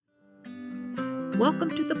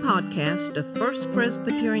Welcome to the podcast of First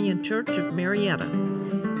Presbyterian Church of Marietta,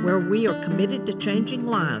 where we are committed to changing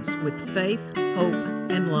lives with faith, hope,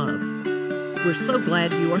 and love. We're so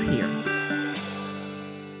glad you are here.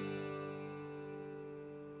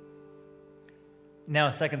 Now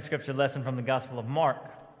a second scripture lesson from the Gospel of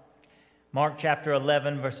Mark. Mark chapter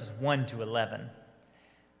 11, verses 1 to 11.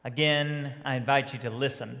 Again, I invite you to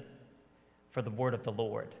listen for the word of the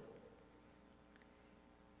Lord.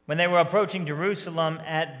 When they were approaching Jerusalem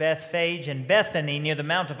at Bethphage and Bethany near the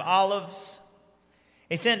Mount of Olives,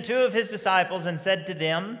 he sent two of his disciples and said to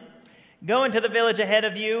them, "Go into the village ahead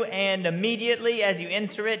of you, and immediately as you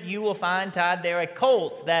enter it, you will find tied there a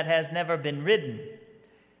colt that has never been ridden.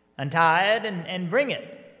 Untie it and bring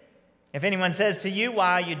it. If anyone says to you,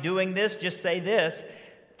 'Why are you doing this?' just say this,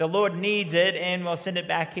 'The Lord needs it and will send it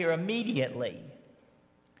back here immediately.'"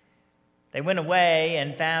 They went away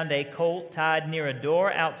and found a colt tied near a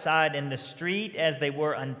door outside in the street. As they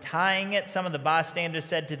were untying it, some of the bystanders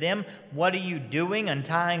said to them, "What are you doing,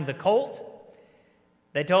 untying the colt?"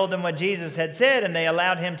 They told them what Jesus had said, and they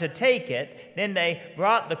allowed him to take it. Then they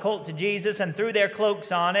brought the colt to Jesus and threw their cloaks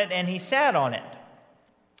on it, and he sat on it.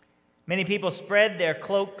 Many people spread their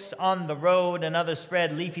cloaks on the road, and others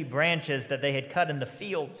spread leafy branches that they had cut in the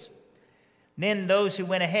fields. Then those who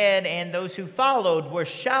went ahead and those who followed were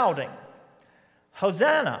shouting,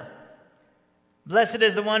 "Hosanna! Blessed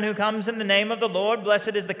is the one who comes in the name of the Lord.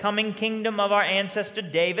 Blessed is the coming kingdom of our ancestor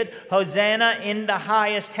David. Hosanna in the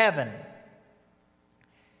highest heaven."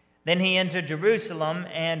 Then he entered Jerusalem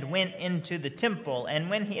and went into the temple. And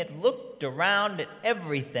when he had looked around at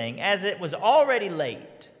everything, as it was already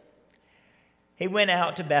late, he went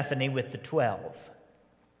out to Bethany with the 12.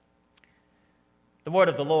 The word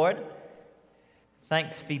of the Lord.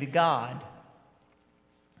 Thanks be to God.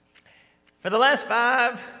 For the last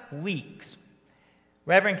 5 weeks,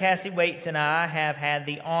 Reverend Cassie Waits and I have had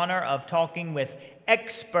the honor of talking with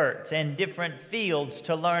experts in different fields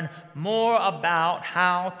to learn more about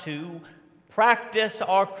how to practice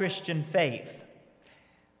our Christian faith.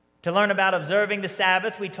 To learn about observing the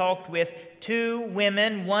Sabbath, we talked with 2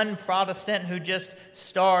 women, one Protestant who just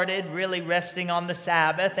started really resting on the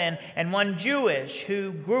Sabbath, and one Jewish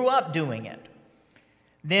who grew up doing it.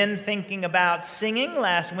 Then, thinking about singing,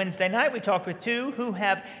 last Wednesday night we talked with 2 who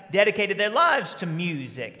have dedicated their lives to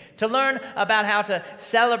music, to learn about how to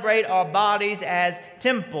celebrate our bodies as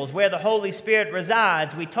temples where the Holy Spirit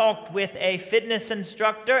resides. We talked with a fitness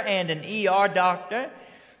instructor and an ER doctor.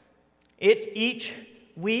 Each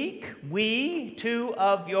week, we, 2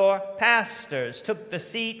 of your pastors, took the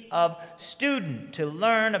seat of student to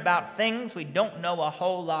learn about things we don't know a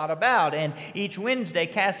whole lot about. And each Wednesday,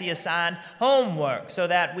 Cassie assigned homework so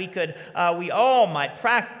that we all might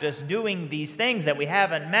practice doing these things that we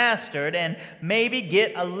haven't mastered and maybe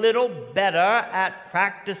get a little better at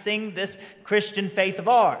practicing this Christian faith of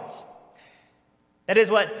ours. That is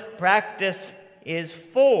what practice is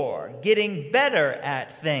for, getting better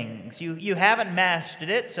at things. You haven't mastered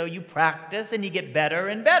it, so you practice and you get better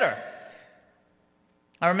and better.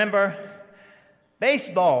 I remember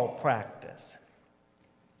baseball practice.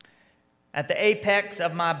 At the apex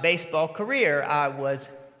of my baseball career, I was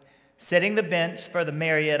setting the bench for the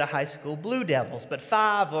Marietta High School Blue Devils, but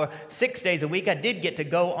 5 or 6 days a week I did get to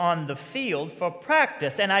go on the field for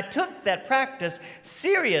practice, and I took that practice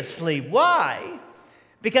seriously. Why?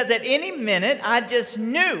 Because at any minute, I just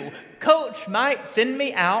knew Coach might send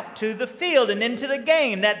me out to the field and into the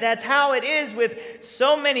game. That's how it is with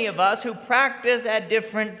so many of us who practice at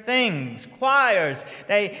different things. Choirs,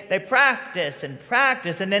 they practice,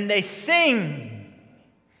 and then they sing.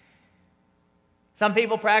 Some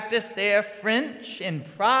people practice their French in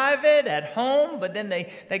private at home, but then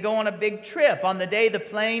they go on a big trip. On the day the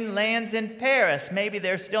plane lands in Paris, maybe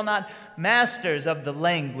they're still not masters of the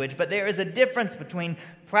language, but there is a difference between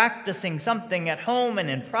practicing something at home and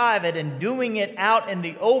in private and doing it out in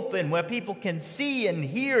the open where people can see and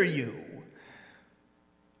hear you.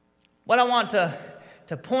 What I want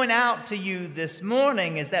to point out to you this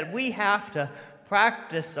morning is that we have to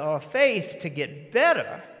practice our faith to get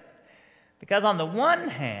better. Because on the one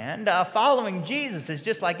hand, following Jesus is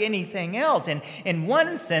just like anything else. And in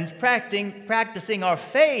one sense, practicing our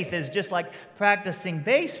faith is just like practicing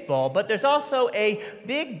baseball. But there's also a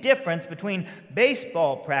big difference between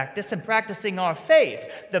baseball practice and practicing our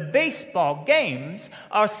faith. The baseball games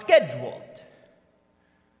are scheduled.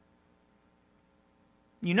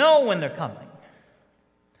 You know when they're coming.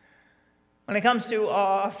 When it comes to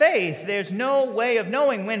our faith, there's no way of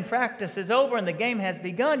knowing when practice is over and the game has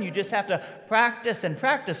begun. You just have to practice and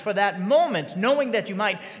practice for that moment, knowing that you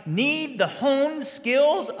might need the honed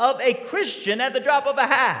skills of a Christian at the drop of a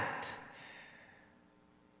hat.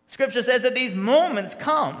 Scripture says that these moments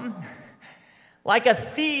come like a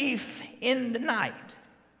thief in the night.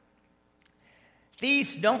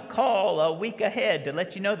 Thieves don't call a week ahead to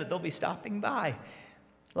let you know that they'll be stopping by.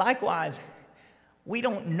 Likewise, we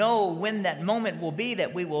don't know when that moment will be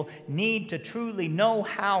that we will need to truly know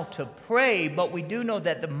how to pray, but we do know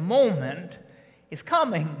that the moment is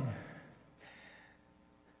coming.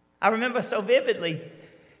 I remember so vividly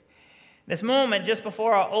this moment just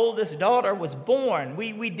before our oldest daughter was born.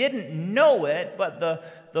 We didn't know it, but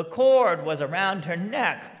the cord was around her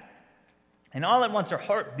neck, and all at once her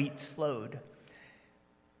heartbeat slowed.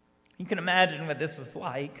 You can imagine what this was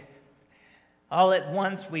like. All at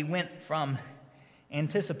once we went from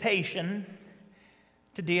anticipation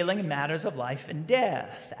to dealing in matters of life and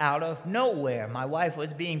death. Out of nowhere, my wife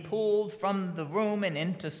was being pulled from the room and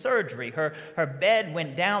into surgery. Her bed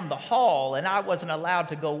went down the hall, and I wasn't allowed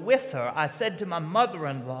to go with her. I said to my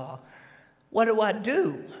mother-in-law, "What do I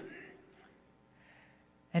do?"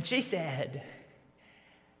 And she said,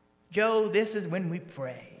 "Joe, this is when we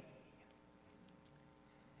pray."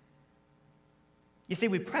 You see,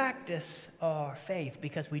 we practice our faith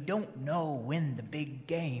because we don't know when the big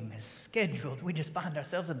game is scheduled. We just find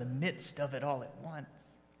ourselves in the midst of it all at once.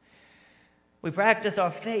 We practice our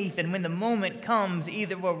faith, and when the moment comes,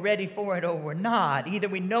 either we're ready for it or we're not. Either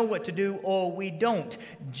we know what to do or we don't.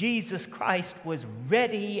 Jesus Christ was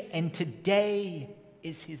ready, and today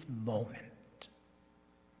is his moment.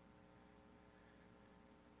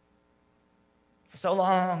 For so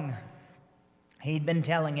long, he'd been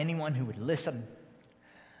telling anyone who would listen,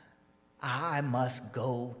 "I must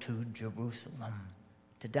go to Jerusalem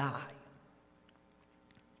to die."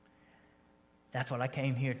 That's what I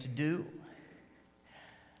came here to do.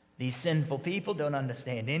 These sinful people don't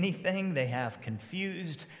understand anything. They have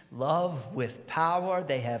confused love with power.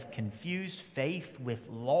 They have confused faith with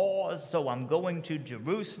laws. So I'm going to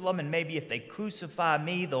Jerusalem, and maybe if they crucify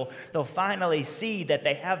me, they'll finally see that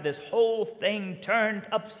they have this whole thing turned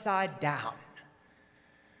upside down.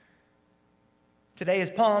 Today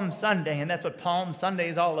is Palm Sunday, and that's what Palm Sunday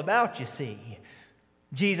is all about, you see.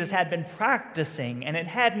 Jesus had been practicing, and it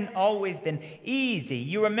hadn't always been easy.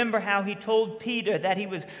 You remember how he told Peter that he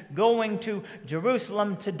was going to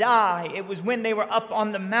Jerusalem to die. It was when they were up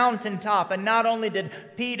on the mountaintop, and not only did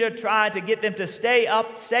Peter try to get them to stay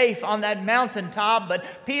up safe on that mountaintop, but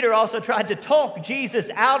Peter also tried to talk Jesus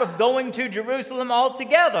out of going to Jerusalem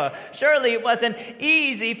altogether. Surely it wasn't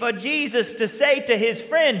easy for Jesus to say to his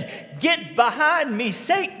friend, "Get behind me,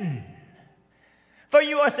 Satan. For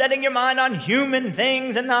you are setting your mind on human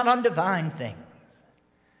things and not on divine things."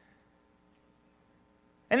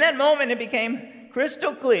 In that moment, it became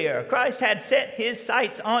crystal clear. Christ had set his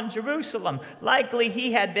sights on Jerusalem. Likely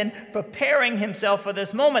he had been preparing himself for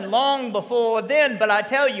this moment long before then. But I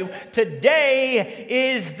tell you, today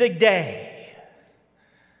is the day.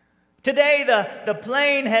 Today, the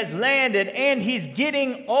plane has landed, and he's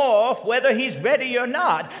getting off whether he's ready or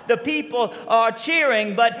not. The people are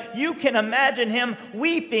cheering, but you can imagine him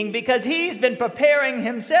weeping because he's been preparing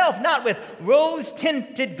himself, not with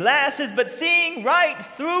rose-tinted glasses, but seeing right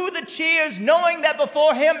through the cheers, knowing that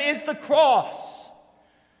before him is the cross.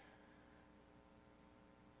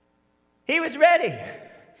 He was ready,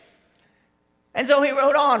 and so he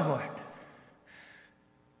rode onward.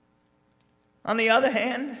 On the other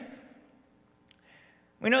hand,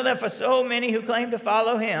 we know that for so many who claim to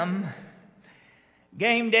follow him,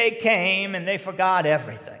 game day came and they forgot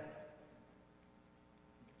everything.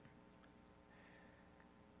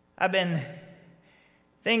 I've been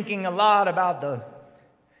thinking a lot about the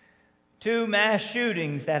 2 mass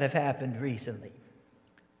shootings that have happened recently.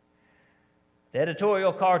 The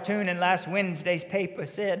editorial cartoon in last Wednesday's paper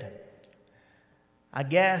said, "I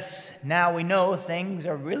guess now we know things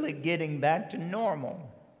are really getting back to normal."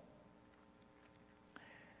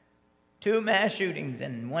 2 mass shootings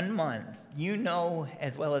in 1 month. You know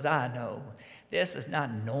as well as I know, this is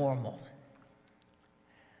not normal.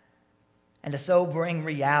 And a sobering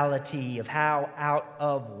reality of how out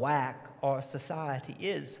of whack our society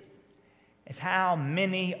is how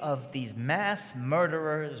many of these mass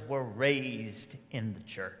murderers were raised in the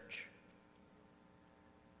church.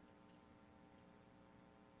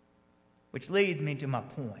 Which leads me to my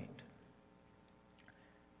point.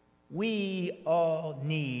 We all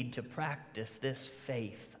need to practice this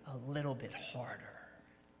faith a little bit harder.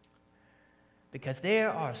 Because there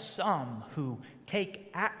are some who take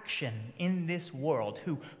action in this world,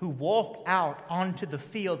 who walk out onto the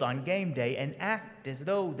field on game day and act as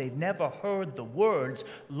though they've never heard the words,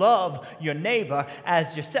 "Love your neighbor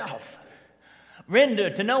as yourself." Render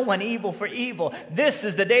to no one evil for evil. This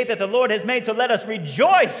is the day that the Lord has made, so let us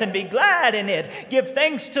rejoice and be glad in it. Give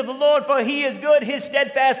thanks to the Lord, for he is good. His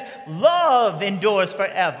steadfast love endures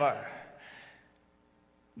forever.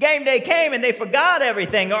 Game day came and they forgot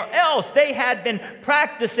everything, or else they had been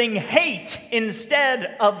practicing hate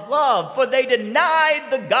instead of love, for they denied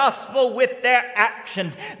the gospel with their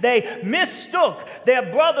actions. They mistook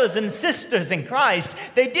their brothers and sisters in Christ.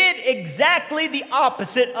 They did exactly the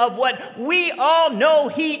opposite of what we all know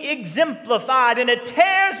he exemplified, and it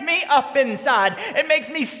tears me up inside. It makes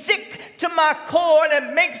me sick to my core, and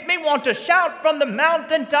it makes me want to shout from the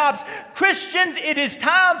mountaintops, Christians, it is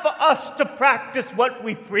time for us to practice what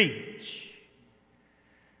we preach.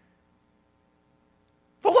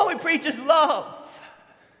 For what we preach is love.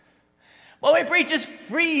 What we preach is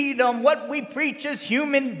freedom. What we preach is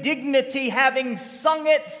human dignity, having sung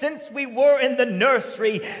it since we were in the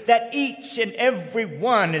nursery, that each and every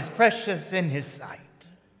one is precious in his sight.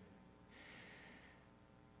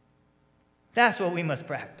 That's what we must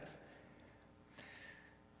practice.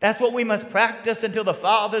 That's what we must practice until the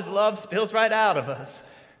Father's love spills right out of us.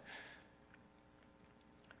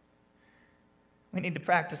 We need to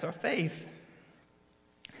practice our faith.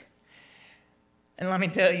 And let me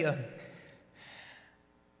tell you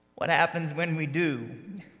what happens when we do.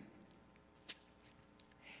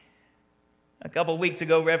 A couple weeks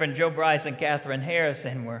ago, Reverend Joe Bryce and Catherine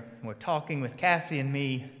Harrison were talking with Cassie and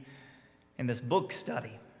me in this book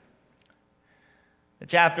study. The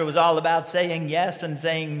chapter was all about saying yes and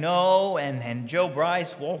saying no, and Joe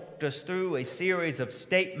Bryce walked us through a series of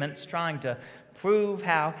statements trying to prove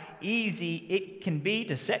how easy it can be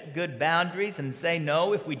to set good boundaries and say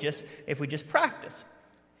no if we just practice.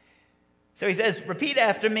 So he says, repeat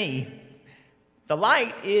after me, the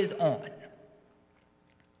light is on.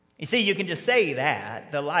 You see, you can just say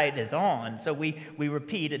that, the light is on. So we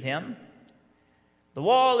repeated him. The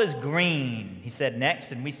wall is green, he said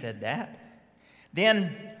next, and we said that.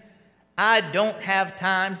 Then, I don't have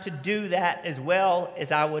time to do that as well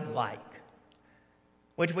as I would like,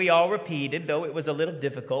 which we all repeated, though it was a little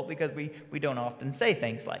difficult because we don't often say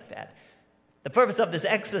things like that. The purpose of this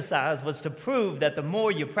exercise was to prove that the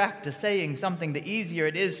more you practice saying something, the easier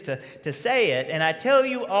it is to say it. And I tell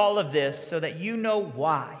you all of this so that you know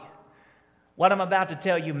why. What I'm about to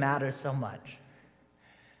tell you matters so much.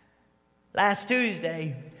 Last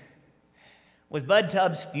Tuesday was Bud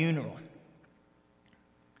Tubbs' funeral.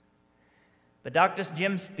 But Dr.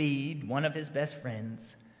 Jim Speed, one of his best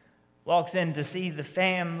friends, walks in to see the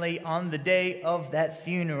family on the day of that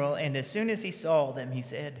funeral, and as soon as he saw them, he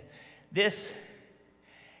said, "This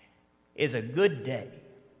is a good day."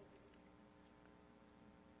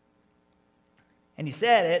 And he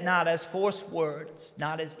said it not as forced words,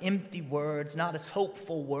 not as empty words, not as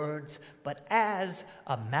hopeful words, but as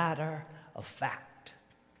a matter of fact.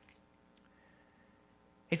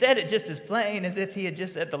 He said it just as plain as if he had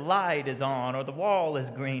just said the light is on or the wall is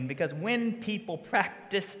green, because when people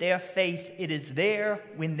practice their faith, it is there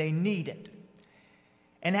when they need it.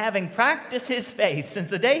 And having practiced his faith since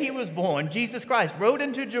the day he was born, Jesus Christ rode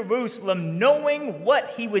into Jerusalem knowing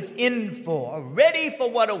what he was in for, ready for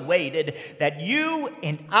what awaited, that you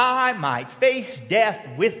and I might face death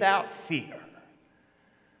without fear.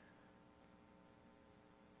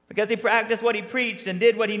 Because he practiced what he preached and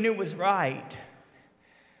did what he knew was right.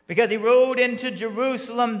 Because he rode into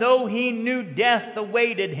Jerusalem, though he knew death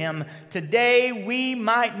awaited him, today we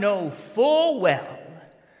might know full well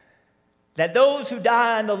that those who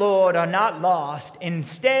die in the Lord are not lost.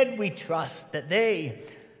 Instead, we trust that they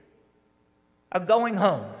are going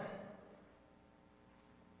home.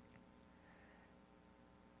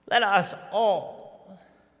 Let us all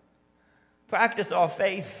practice our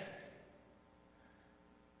faith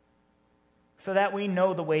so that we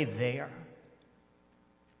know the way there.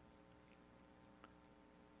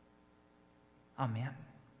 Amen.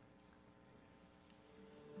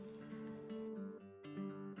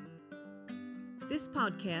 This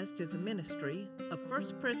podcast is a ministry of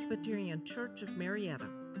First Presbyterian Church of Marietta.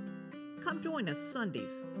 Come join us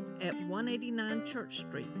Sundays at 189 Church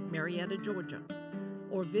Street, Marietta, Georgia,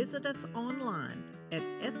 or visit us online at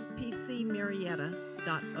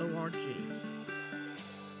fpcmarietta.org.